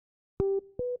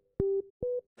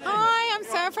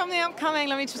Sarah from the upcoming.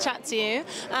 Lovely to chat to you.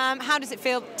 How does it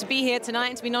feel to be here tonight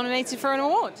and to be nominated for an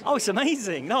award? Oh, it's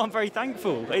amazing. No, I'm very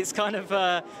thankful. It's kind of,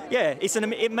 yeah, it's an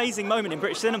amazing moment in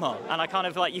British cinema, and I kind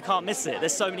of like, you can't miss it.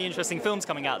 There's so many interesting films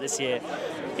coming out this year.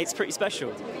 It's pretty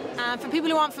special. For people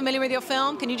who aren't familiar with your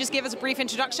film, can you just give us a brief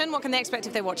introduction? What can they expect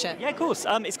if they watch it? Yeah, of course.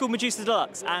 It's called Medusa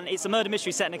Deluxe, and it's a murder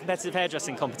mystery set in a competitive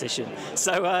hairdressing competition.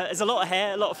 So there's a lot of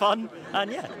hair, a lot of fun,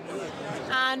 and yeah.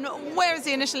 And where is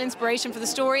the initial inspiration for the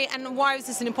story, and why was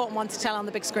this an important one to tell on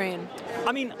the big screen?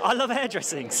 I mean, I love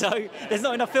hairdressing, so there's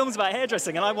not enough films about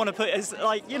hairdressing, and I want to put it as,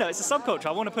 like, you know, it's a subculture.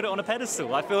 I want to put it on a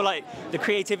pedestal. I feel like the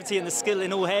creativity and the skill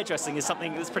in all hairdressing is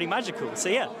something that's pretty magical. So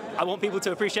yeah, I want people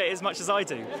to appreciate it as much as I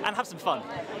do, and have some fun.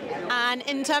 And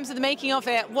in terms of the making of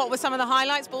it, what were some of the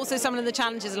highlights, but also some of the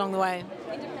challenges along the way?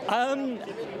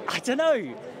 I don't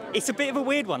know. It's a bit of a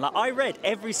weird one. Like, I read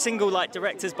every single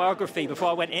director's biography before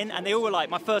I went in, and they all were like,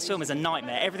 my first film is a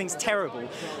nightmare, everything's terrible.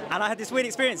 And I had this weird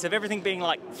experience of everything being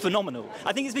phenomenal.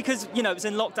 I think it's because, you know, it was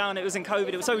in lockdown, it was in COVID,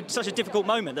 it was such a difficult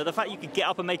moment that the fact you could get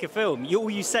up and make a film, all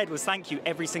you said was thank you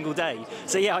every single day.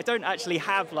 So yeah, I don't actually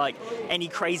have any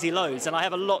crazy lows, and I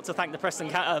have a lot to thank the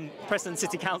Preston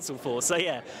City Council for. So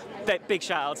yeah, big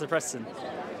shout out to Preston.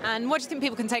 And what do you think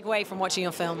people can take away from watching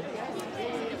your film?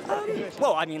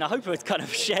 Well, I mean, I hope it's kind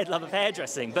of a shared love of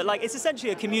hairdressing, but it's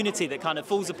essentially a community that kind of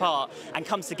falls apart and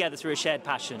comes together through a shared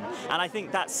passion. And I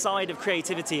think that side of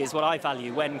creativity is what I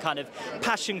value, when kind of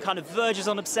passion kind of verges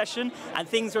on obsession and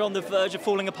things are on the verge of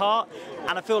falling apart.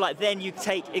 And I feel like then you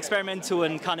take experimental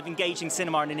and kind of engaging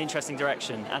cinema in an interesting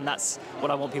direction. And that's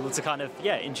what I want people to kind of,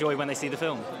 yeah, enjoy when they see the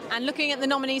film. And looking at the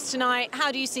nominees tonight,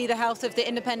 how do you see the health of the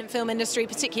independent film industry,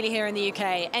 particularly here in the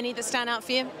UK? Any that stand out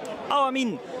for you? Oh, I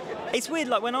mean, it's weird,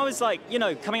 when I was you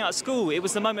know, coming out of school, it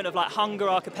was the moment of Hunger,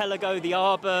 Archipelago, The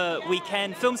Arbor,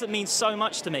 Weekend, films that mean so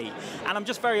much to me. And I'm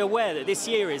just very aware that this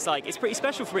year is it's pretty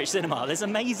special for British cinema. There's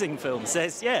amazing films.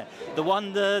 There's, yeah, The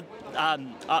Wonder,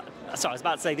 sorry, I was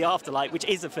about to say The Afterlight, which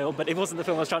is a film, but it wasn't the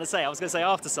film I was trying to say. I was going to say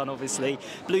Aftersun, obviously.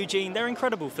 Blue Jean, they're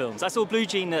incredible films. I saw Blue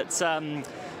Jean at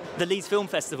the Leeds Film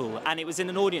Festival, and it was in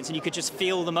an audience, and you could just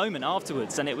feel the moment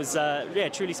afterwards, and it was, yeah,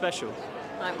 truly special.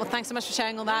 Right, well, thanks so much for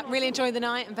sharing all that. Really enjoy the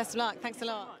night, and best of luck. Thanks a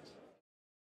lot.